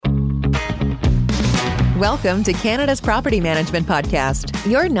Welcome to Canada's Property Management Podcast,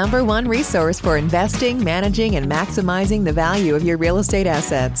 your number one resource for investing, managing, and maximizing the value of your real estate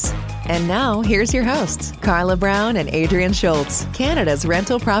assets. And now, here's your hosts, Carla Brown and Adrian Schultz, Canada's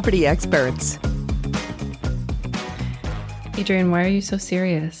rental property experts. Adrian, why are you so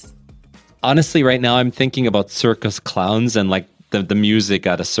serious? Honestly, right now I'm thinking about circus clowns and like the music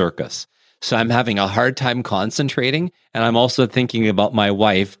at a circus. So I'm having a hard time concentrating. And I'm also thinking about my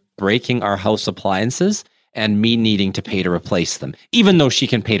wife breaking our house appliances and me needing to pay to replace them, even though she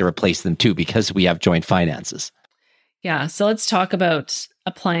can pay to replace them too, because we have joint finances. Yeah. So let's talk about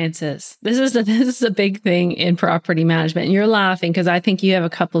appliances. This is a big thing in property management. And you're laughing because I think you have a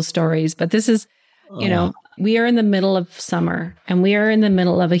couple stories, but this is, we are in the middle of summer and we are in the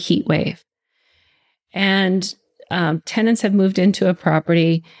middle of a heat wave. And tenants have moved into a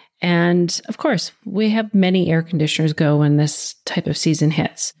property. And of course, we have many air conditioners go when this type of season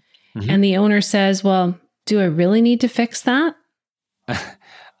hits. Mm-hmm. And the owner says, well, do I really need to fix that? Is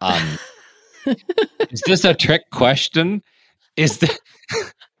this a trick question? Is this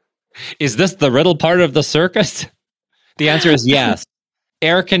the riddle part of the circus? The answer is yes.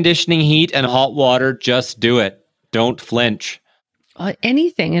 Air conditioning, heat, and hot water, just do it. Don't flinch.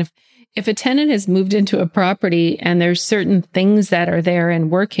 Anything. If a tenant has moved into a property and there's certain things that are there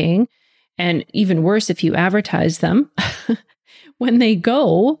and working, and even worse if you advertise them, when they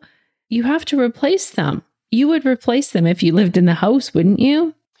go, you have to replace them. You would replace them if you lived in the house, wouldn't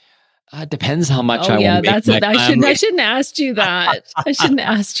you? Depends how much I want to make. I shouldn't ask you that. I shouldn't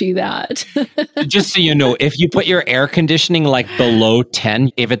ask you that. Just so you know, if you put your air conditioning like below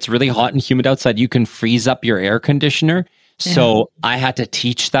 10, if it's really hot and humid outside, you can freeze up your air conditioner. So I had to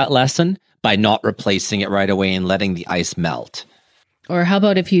teach that lesson by not replacing it right away and letting the ice melt. Or how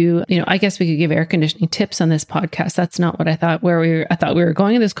about if I guess we could give air conditioning tips on this podcast. That's not what I thought I thought we were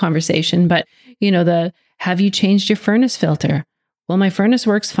going in this conversation, but have you changed your furnace filter? Well, my furnace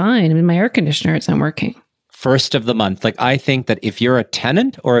works fine. I mean, my air conditioner isn't working. First of the month. Like, I think that if you're a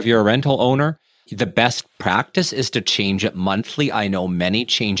tenant or if you're a rental owner, the best practice is to change it monthly. I know many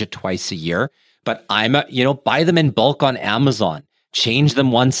change it twice a year, but buy them in bulk on Amazon. Change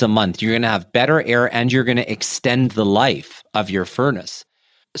them once a month. You're going to have better air and you're going to extend the life of your furnace.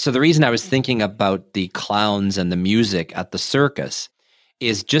 So the reason I was thinking about the clowns and the music at the circus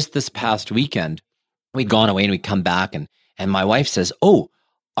is just this past weekend, we'd gone away and we'd come back and my wife says, "Oh,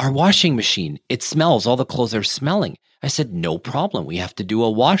 our washing machine, it smells. All the clothes are smelling." I said, "No problem. We have to do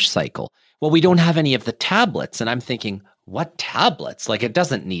a wash cycle." Well, we don't have any of the tablets. And I'm thinking, what tablets? Like, it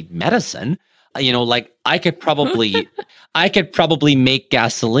doesn't need medicine. I could probably make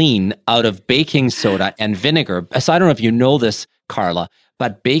gasoline out of baking soda and vinegar. So I don't know if you know this, Carla,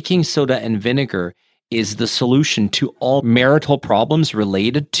 but baking soda and vinegar is the solution to all marital problems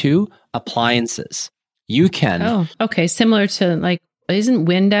related to appliances. You can. Oh, okay. Similar to isn't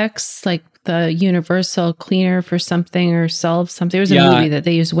Windex like the universal cleaner for something or solve something? There was a movie that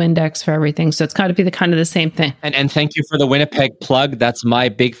they use Windex for everything. So it's got to be the same thing. And thank you for the Winnipeg plug. That's my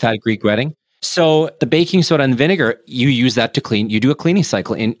big fat Greek wedding. So the baking soda and vinegar, you use that to clean. You do a cleaning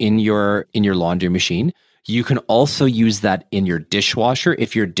cycle in your laundry machine. You can also use that in your dishwasher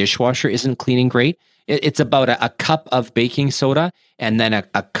if your dishwasher isn't cleaning great. It's about a cup of baking soda and then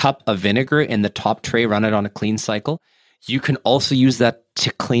a cup of vinegar in the top tray, run it on a clean cycle. You can also use that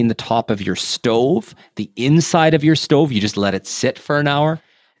to clean the top of your stove, the inside of your stove. You just let it sit for an hour.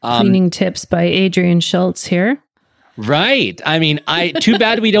 Cleaning tips by Adrian Schultz here. Right. I mean, too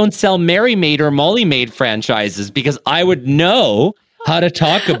bad we don't sell Mary Maid or Molly Maid franchises because I would know how to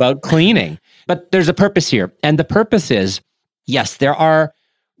talk about cleaning. But there's a purpose here. And the purpose is, yes, there are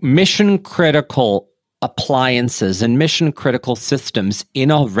mission critical appliances and mission critical systems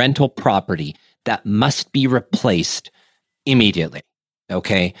in a rental property that must be replaced immediately.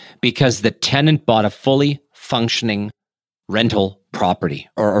 Okay? Because the tenant bought a fully functioning rental property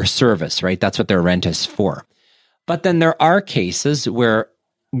or service, right? That's what their rent is for. But then there are cases where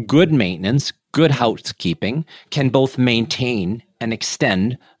good maintenance, good housekeeping can both maintain and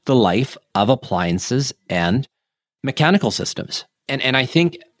extend the life of appliances and mechanical systems. And I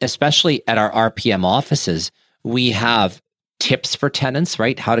think, especially at our RPM offices, we have tips for tenants,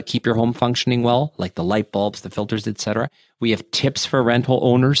 right? How to keep your home functioning well, like the light bulbs, the filters, etc. We have tips for rental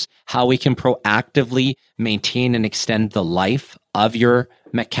owners, how we can proactively maintain and extend the life of your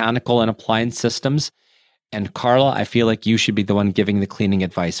mechanical and appliance systems. And Carla, I feel like you should be the one giving the cleaning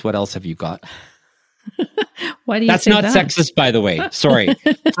advice. What else have you got? Why do you That's say not that? sexist, by the way. Sorry.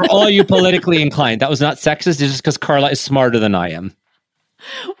 For all you politically inclined, that was not sexist. It's just because Carla is smarter than I am.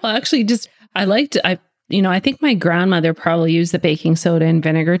 Well, actually, I think my grandmother probably used the baking soda and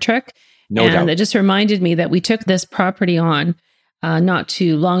vinegar trick. No doubt. It just reminded me that we took this property on not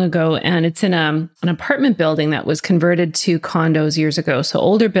too long ago, and it's in an apartment building that was converted to condos years ago. So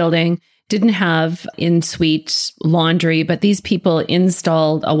older building, didn't have in-suite laundry, but these people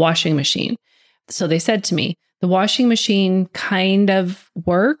installed a washing machine. So they said to me, the washing machine kind of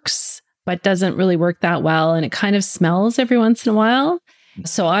works, but doesn't really work that well. And it kind of smells every once in a while.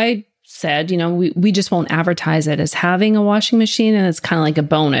 So I said, we just won't advertise it as having a washing machine. And it's kind of like a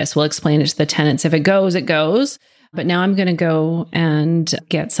bonus. We'll explain it to the tenants. If it goes, it goes. But now I'm going to go and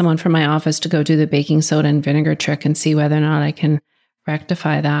get someone from my office to go do the baking soda and vinegar trick and see whether or not I can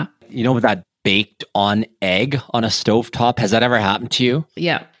rectify that. That baked on egg on a stovetop? Has that ever happened to you?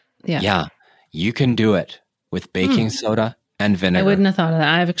 Yeah. Yeah. You can do it with baking soda and vinegar. I wouldn't have thought of that.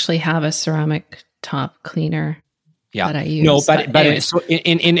 I actually have a ceramic top cleaner that I use. No, but so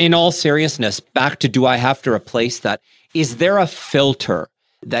in all seriousness, back to, do I have to replace that? Is there a filter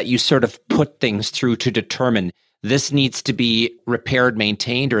that you sort of put things through to determine this needs to be repaired,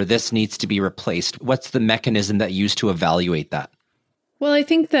 maintained, or this needs to be replaced? What's the mechanism that you use to evaluate that? Well, I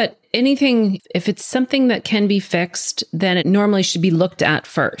think that anything, if it's something that can be fixed, then it normally should be looked at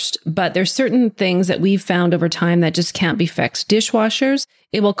first. But there's certain things that we've found over time that just can't be fixed. Dishwashers,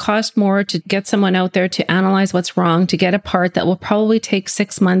 it will cost more to get someone out there to analyze what's wrong, to get a part that will probably take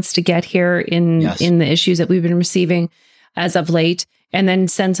 6 months to get here in the issues that we've been receiving as of late, and then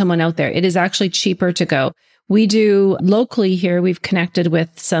send someone out there. It is actually cheaper to go. We do locally here, we've connected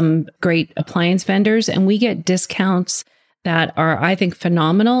with some great appliance vendors, and we get discounts that are, I think,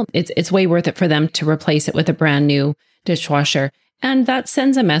 phenomenal. It's way worth it for them to replace it with a brand new dishwasher. And that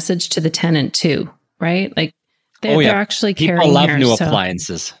sends a message to the tenant too, right? Like they're actually caring. People love new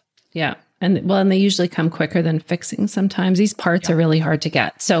appliances. Yeah. And they usually come quicker than fixing sometimes. These parts are really hard to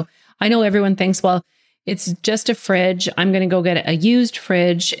get. So I know everyone thinks, well, it's just a fridge. I'm going to go get a used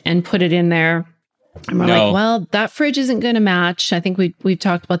fridge and put it in there. And we're like, well, that fridge isn't going to match. I think we've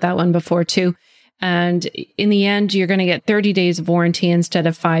talked about that one before too. And in the end, you're going to get 30 days of warranty instead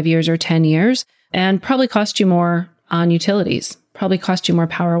of 5 years or 10 years, and probably cost you more on utilities, probably cost you more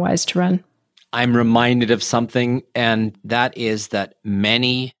power-wise to run. I'm reminded of something, and that is that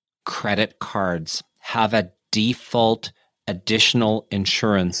many credit cards have a default additional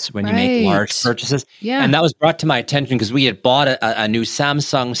insurance when you make large purchases. Yeah. And that was brought to my attention because we had bought a new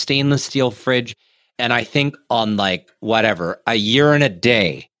Samsung stainless steel fridge, and I think on a year and a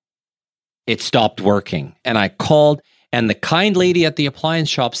day, it stopped working. And I called, and the kind lady at the appliance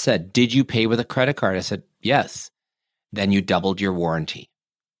shop said, "Did you pay with a credit card?" I said, "Yes." "Then you doubled your warranty,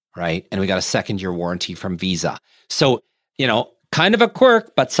 right? And we got a 2nd-year warranty from Visa." So, kind of a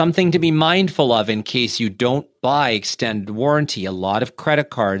quirk, but something to be mindful of in case you don't buy extended warranty. A lot of credit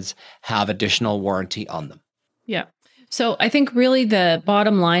cards have additional warranty on them. Yeah. So I think really the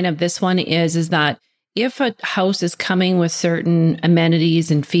bottom line of this one is that if a house is coming with certain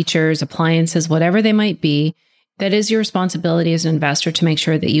amenities and features, appliances, whatever they might be, that is your responsibility as an investor to make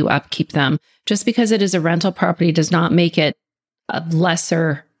sure that you upkeep them. Just because it is a rental property does not make it a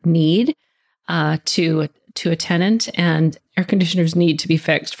lesser need to a tenant. And air conditioners need to be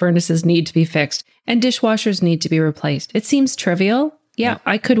fixed, furnaces need to be fixed, and dishwashers need to be replaced. It seems trivial. Yeah,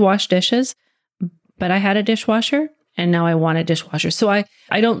 I could wash dishes, but I had a dishwasher. And now I want a dishwasher. So I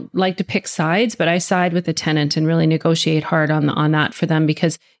don't like to pick sides, but I side with the tenant and really negotiate hard on that for them,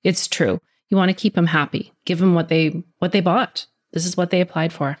 because it's true. You want to keep them happy. Give them what they bought. This is what they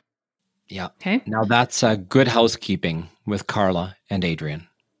applied for. Yeah. Okay. Now that's good housekeeping with Carla and Adrian.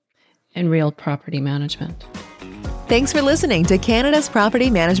 And Real Property Management. Thanks for listening to Canada's Property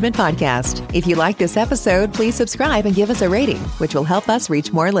Management Podcast. If you like this episode, please subscribe and give us a rating, which will help us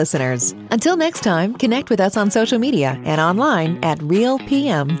reach more listeners. Until next time, connect with us on social media and online at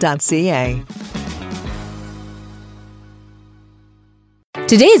realpm.ca.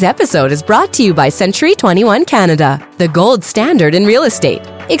 Today's episode is brought to you by Century 21 Canada, the gold standard in real estate.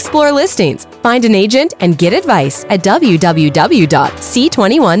 Explore listings, find an agent, and get advice at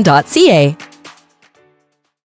www.c21.ca.